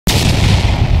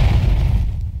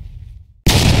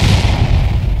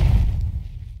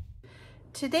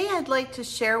Today I'd like to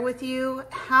share with you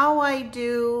how I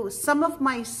do some of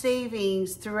my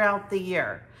savings throughout the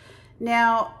year.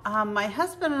 Now, my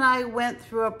husband and I went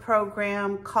through a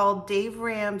program called Dave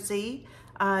Ramsey.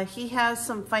 He has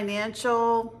some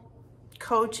financial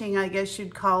coaching, I guess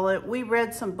you'd call it. We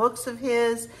read some books of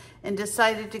his and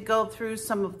decided to go through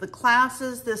some of the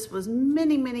classes. This was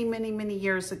many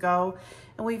years ago.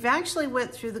 And we've actually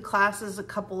went through the classes a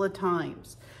couple of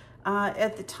times.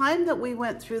 At the time that we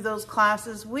went through those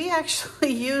classes, we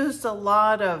actually used a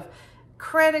lot of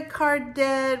credit card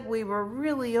debt. We were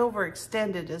really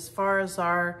overextended as far as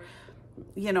our,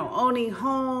 owning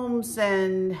homes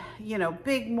and,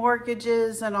 big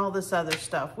mortgages and all this other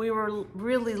stuff. We were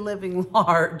really living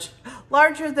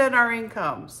larger than our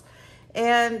incomes.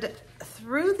 And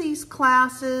through these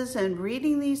classes and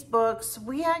reading these books,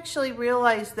 we actually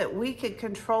realized that we could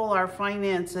control our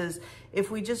finances if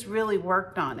we just really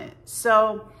worked on it.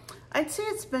 So I'd say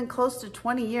it's been close to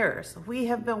 20 years. We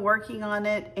have been working on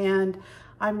it, and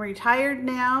I'm retired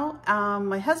now.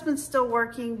 My husband's still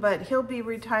working, but he'll be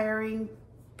retiring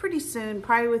pretty soon,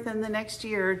 probably within the next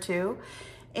year or two.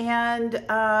 And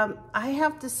I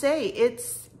have to say,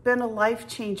 it's been a life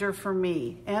changer for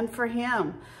me and for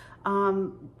him.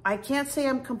 I can't say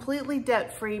I'm completely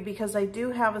debt-free because I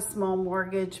do have a small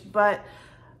mortgage, but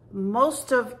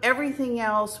most of everything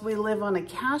else, we live on a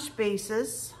cash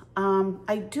basis.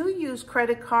 I do use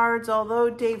credit cards, although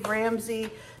Dave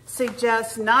Ramsey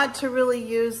suggests not to really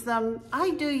use them.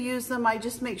 I do use them. I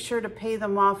just make sure to pay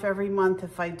them off every month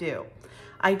if I do.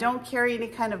 I don't carry any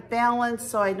kind of balance,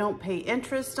 so I don't pay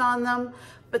interest on them.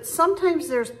 But sometimes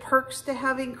there's perks to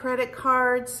having credit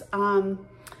cards.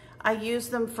 I use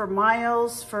them for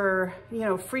miles, for,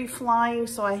 free flying.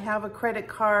 So I have a credit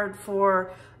card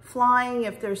for flying.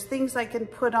 If there's things I can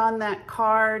put on that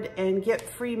card and get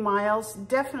free miles,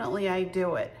 definitely I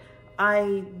do it.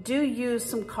 I do use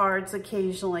some cards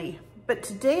occasionally. But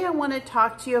today I want to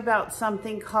talk to you about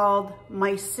something called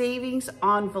my savings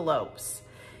envelopes.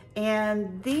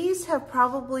 And these have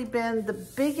probably been the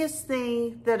biggest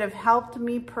thing that have helped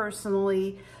me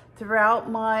personally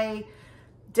throughout my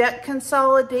debt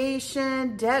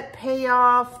consolidation, debt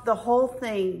payoff, the whole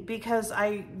thing, because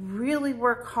I really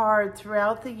work hard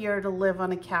throughout the year to live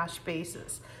on a cash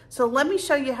basis. So let me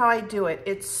show you how I do it.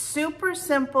 It's super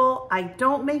simple. I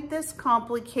don't make this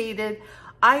complicated.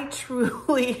 I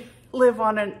truly live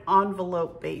on an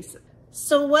envelope basis.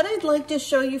 So what I'd like to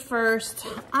show you first,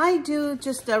 I do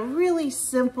just a really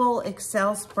simple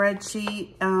Excel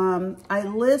spreadsheet. I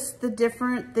list the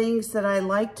different things that I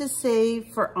like to save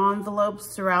for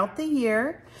envelopes throughout the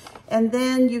year. And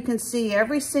then you can see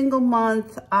every single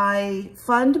month I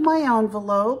fund my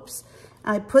envelopes.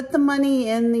 I put the money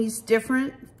in these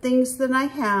different things that I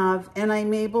have, and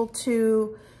I'm able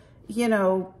to,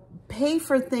 pay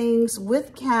for things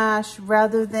with cash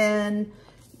rather than,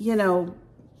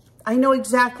 I know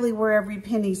exactly where every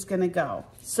penny's gonna go.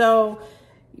 So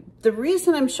the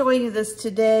reason I'm showing you this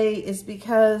today is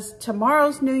because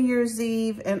tomorrow's New Year's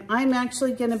Eve, and I'm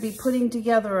actually gonna be putting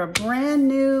together a brand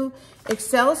new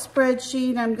Excel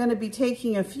spreadsheet. I'm gonna be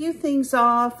taking a few things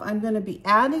off. I'm gonna be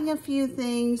adding a few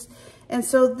things. And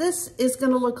so this is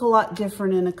gonna look a lot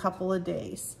different in a couple of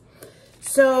days.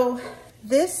 So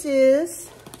this is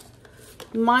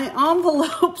my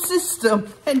envelope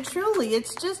system, and truly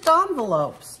it's just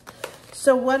envelopes.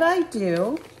 So what I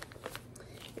do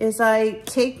is I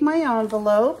take my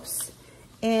envelopes,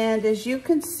 and as you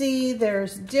can see,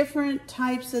 there's different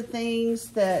types of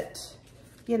things that,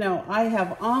 I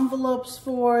have envelopes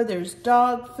for. There's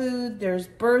dog food, there's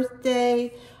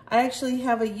birthday. I actually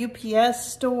have a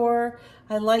UPS store.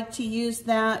 I like to use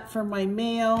that for my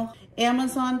mail.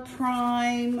 Amazon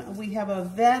Prime, we have a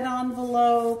vet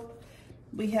envelope.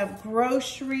 We have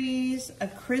groceries, a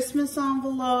Christmas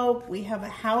envelope. We have a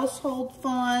household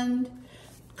fund,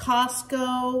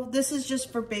 Costco. This is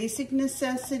just for basic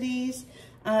necessities.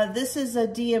 This is a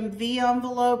DMV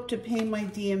envelope to pay my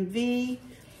DMV,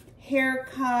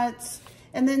 haircuts.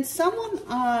 And then someone,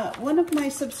 one of my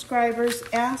subscribers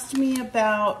asked me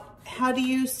about how do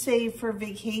you save for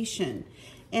vacation?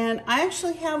 And I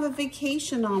actually have a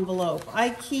vacation envelope. I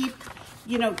keep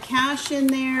cash in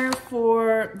there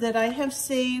that I have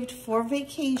saved for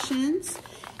vacations,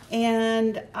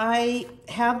 and I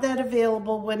have that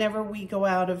available whenever we go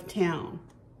out of town.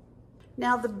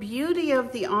 Now, the beauty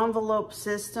of the envelope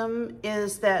system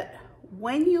is that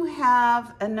when you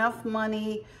have enough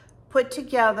money put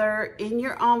together in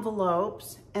your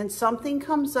envelopes and something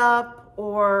comes up,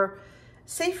 or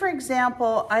say for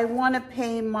example, I want to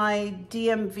pay my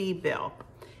DMV bill.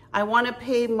 I want to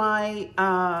pay my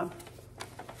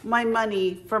my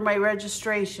money for my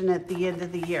registration at the end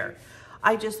of the year.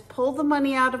 I just pull the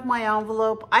money out of my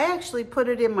envelope. I actually put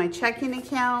it in my checking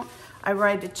account. I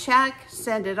write a check,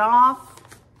 send it off,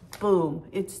 boom,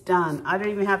 it's done. I don't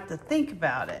even have to think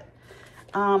about it.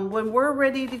 When we're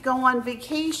ready to go on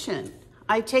vacation,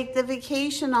 I take the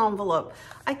vacation envelope.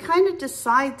 I kind of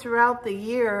decide throughout the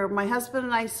year. My husband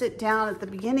and I sit down at the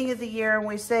beginning of the year and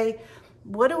we say,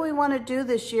 what do we want to do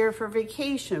this year for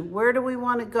vacation? Where do we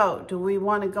want to go? Do we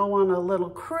want to go on a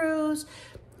little cruise?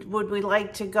 Would we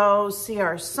like to go see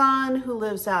our son who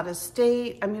lives out of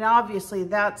state? I mean, obviously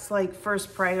that's like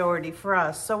first priority for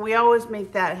us. So we always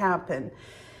make that happen.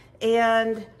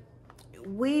 And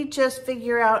we just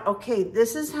figure out, okay,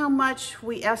 this is how much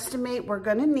we estimate we're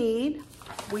going to need.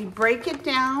 We break it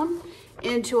down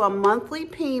into a monthly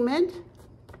payment,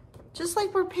 just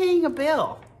like we're paying a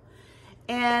bill.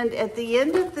 And at the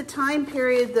end of the time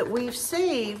period that we've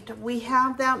saved, we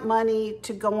have that money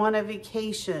to go on a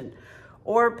vacation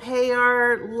or pay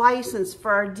our license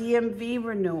for our DMV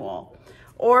renewal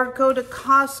or go to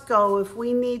Costco if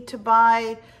we need to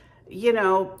buy, you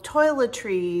know,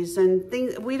 toiletries and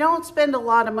things. We don't spend a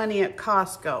lot of money at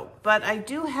Costco, but I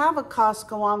do have a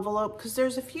Costco envelope because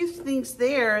there's a few things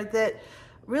there that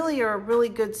really are really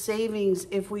good savings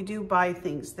if we do buy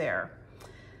things there.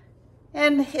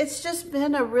 And it's just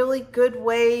been a really good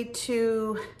way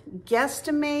to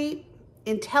guesstimate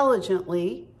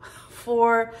intelligently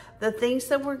for the things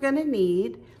that we're going to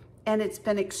need, and it's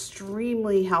been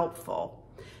extremely helpful.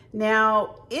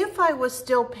 Now, if I was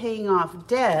still paying off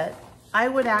debt, I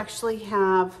would actually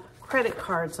have credit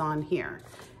cards on here,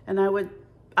 and I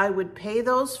would pay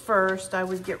those first. I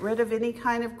would get rid of any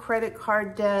kind of credit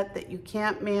card debt that you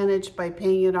can't manage by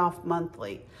paying it off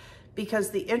monthly, because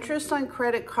the interest on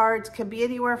credit cards can be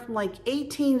anywhere from like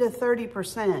 18 to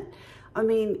 30%. I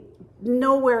mean,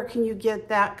 nowhere can you get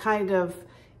that kind of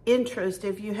interest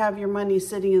if you have your money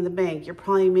sitting in the bank. You're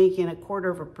probably making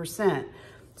 1/4%.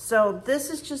 So this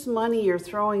is just money you're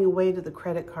throwing away to the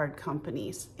credit card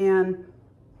companies. And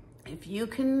if you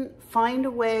can find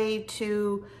a way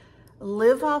to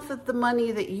live off of the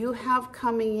money that you have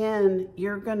coming in,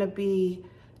 you're going to be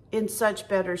in such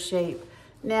better shape.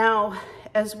 Now,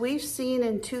 as we've seen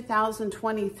in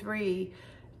 2023,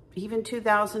 even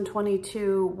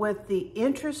 2022, with the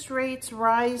interest rates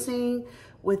rising,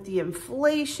 with the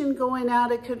inflation going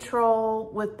out of control,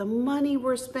 with the money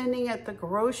we're spending at the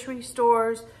grocery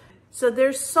stores. So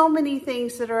there's so many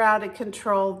things that are out of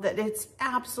control that it's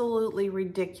absolutely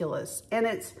ridiculous. And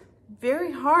it's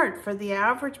very hard for the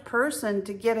average person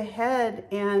to get ahead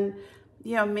and,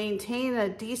 you know, maintain a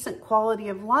decent quality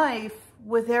of life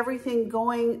with everything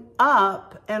going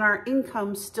up and our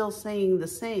income still staying the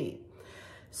same.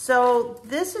 So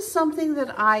this is something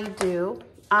that I do.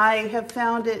 I have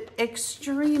found it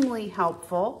extremely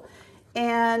helpful.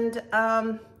 And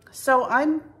so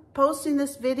I'm posting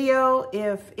this video.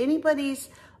 If anybody's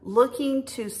looking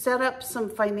to set up some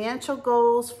financial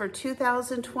goals for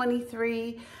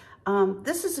 2023,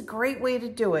 this is a great way to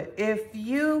do it. If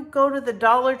you go to the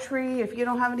Dollar Tree, if you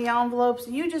don't have any envelopes,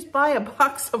 you just buy a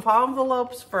box of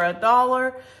envelopes for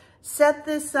 $1. Set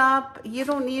this up. You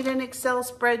don't need an Excel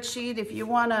spreadsheet. If you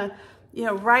want to, you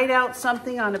know, write out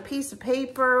something on a piece of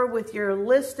paper with your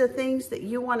list of things that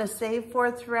you want to save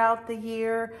for throughout the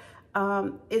year,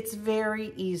 it's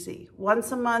very easy.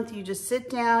 Once a month, you just sit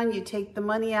down, you take the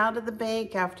money out of the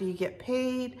bank after you get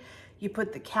paid, you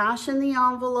put the cash in the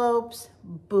envelopes,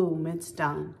 boom, it's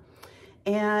done.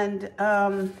 And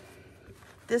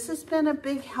this has been a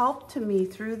big help to me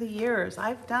through the years.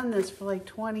 I've done this for like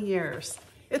 20 years.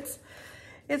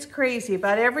 It's crazy.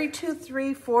 About every 2,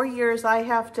 3, 4 years, I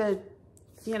have to,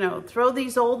 you know, throw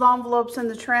these old envelopes in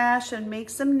the trash and make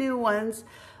some new ones.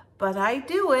 But I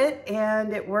do it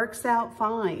and it works out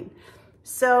fine.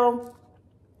 So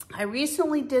I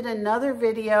recently did another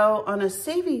video on a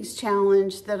savings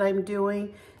challenge that I'm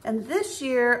doing. And this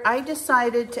year I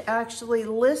decided to actually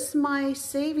list my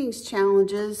savings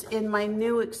challenges in my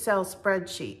new Excel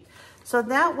spreadsheet. So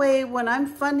that way, when I'm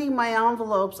funding my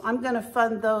envelopes, I'm going to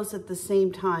fund those at the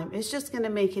same time. It's just going to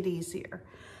make it easier.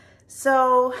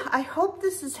 So I hope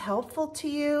this is helpful to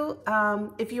you.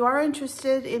 If you are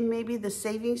interested in maybe the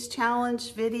savings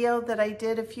challenge video that I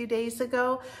did a few days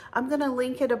ago, I'm going to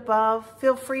link it above.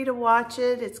 Feel free to watch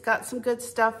it. It's got some good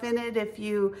stuff in it if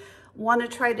you want to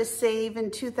try to save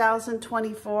in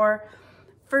 2024.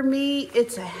 For me,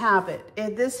 it's a habit.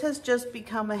 And this has just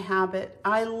become a habit.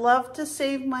 I love to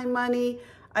save my money.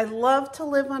 I love to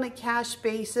live on a cash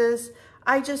basis.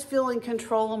 I just feel in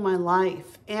control of my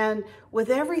life. And with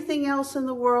everything else in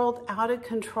the world out of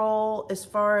control as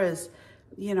far as,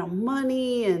 you know,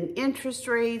 money and interest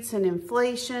rates and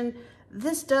inflation,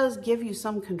 this does give you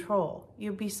some control.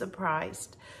 You'll be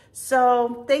surprised.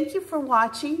 So thank you for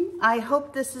watching. I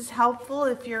hope this is helpful.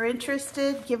 If you're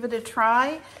interested, give it a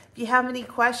try. If you have any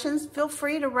questions, feel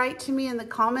free to write to me in the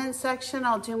comment section.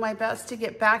 I'll do my best to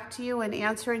get back to you and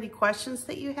answer any questions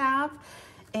that you have.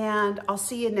 And I'll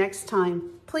see you next time.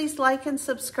 Please like and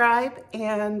subscribe,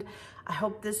 and I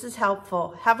hope this is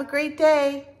helpful. Have a great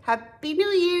day. Happy New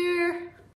Year.